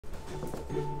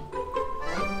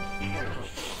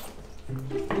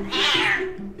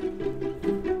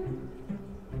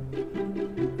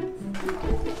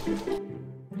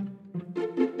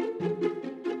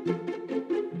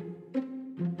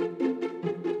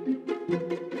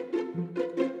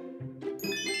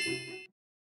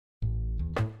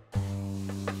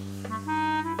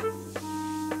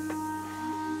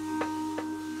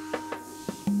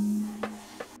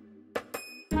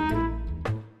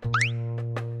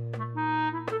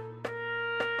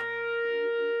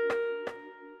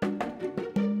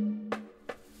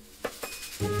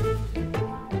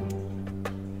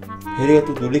베리가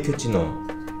또 놀래켰지 너.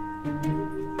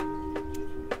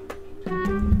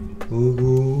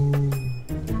 으구.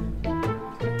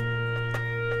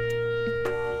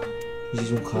 이제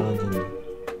좀 가라앉았네.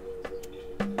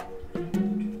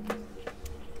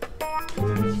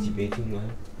 이 집에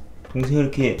정말 동생을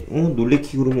이렇게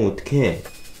놀래키고 그러면 어떡해.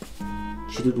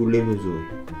 지도 놀래면서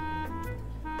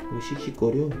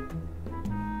씩씩거려.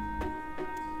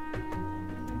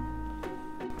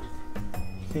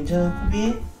 괜찮아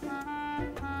코비?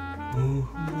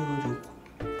 흥분해가지고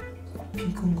코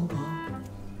핑크인거 봐.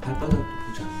 발바닥도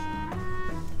보자.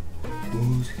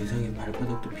 세상에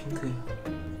발바닥도 핑크야.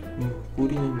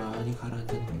 꼬리는 많이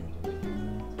가라앉았네.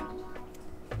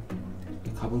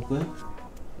 가볼 거야?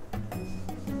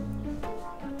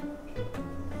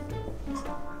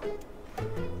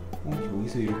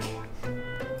 여기서 이렇게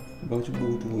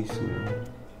마주보고 누워있어.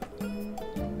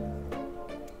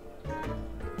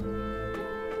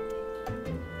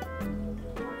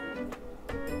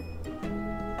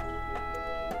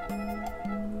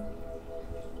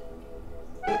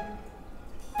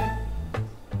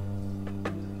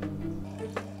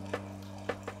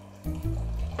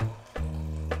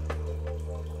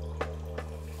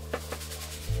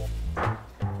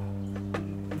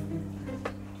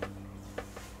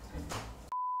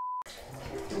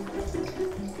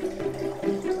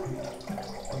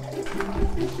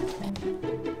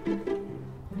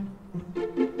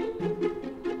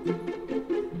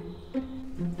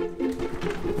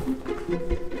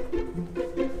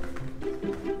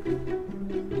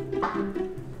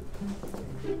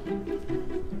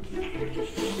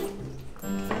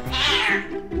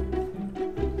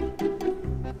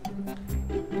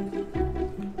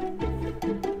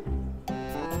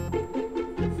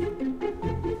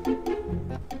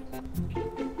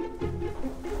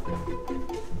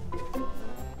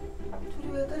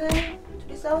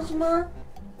 싸우지마.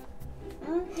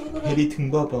 응? 왜 그래? 베리 등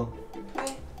봐봐.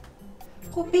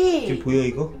 코비. 지금 보여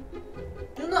이거?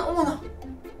 누나, 어머나.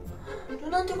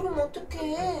 누나한테 그러면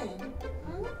어떡해?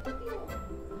 응?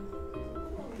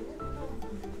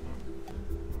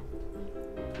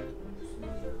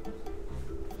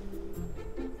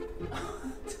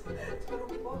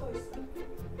 저렇게 뻗어있어.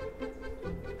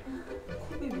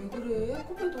 코비 왜 그래?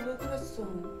 코비 너 왜 그랬어?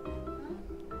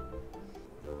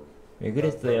 왜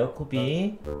그랬어요,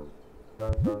 코비?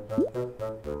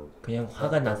 그냥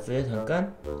화가 났어요,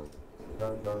 잠깐?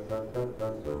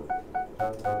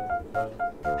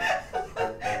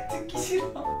 듣기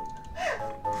싫어.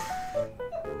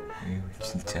 에휴,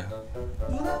 진짜.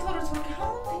 누나 털을 저렇게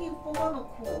하문탱이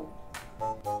뽑아놓고.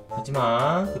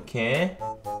 하지마, 그렇게.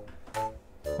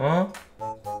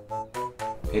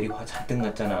 베리 화 잔뜩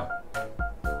났잖아.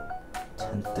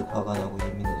 잔뜩 화가 나고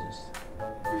예민해졌어.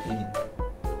 베리는.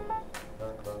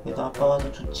 그래도 아빠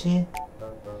와서 좋지?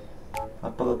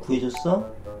 아빠가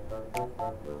구해줬어?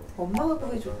 엄마가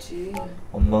구해줬지.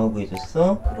 엄마가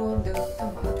구해줬어? 그럼 내가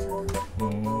부탁 많았잖아.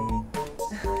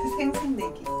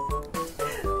 생색내기.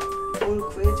 뭘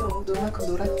구해줘. 너만큼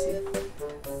놀았지.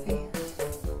 에휴.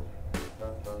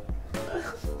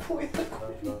 뭐야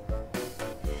콜리.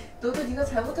 너도 네가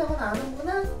잘못한 건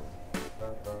아는구나?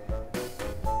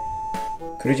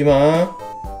 그러지마.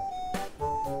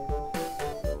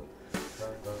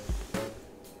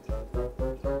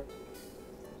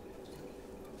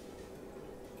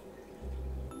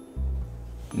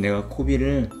 내가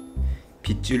코비를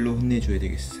빗질로 혼내줘야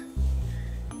되겠어.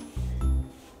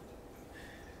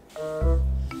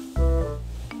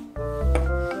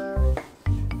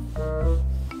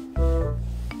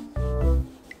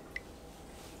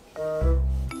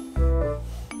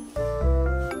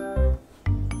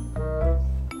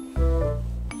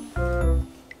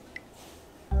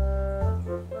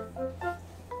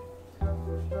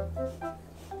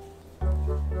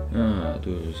 하나,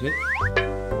 둘, 셋.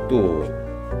 또.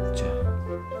 자,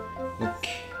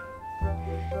 오케이.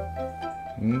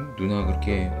 누나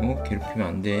그렇게 괴롭히면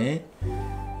안 돼.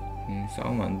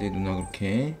 싸우면 안 돼, 누나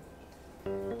그렇게.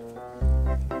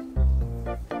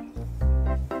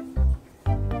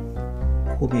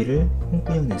 코비를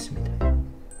홍구형 냈습니다.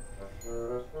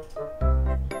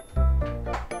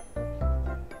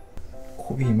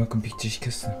 코비 이만큼 빅질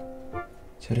시켰어.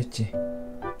 잘했지?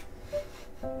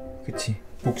 그치?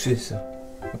 복수했어.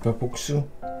 아빠 복수.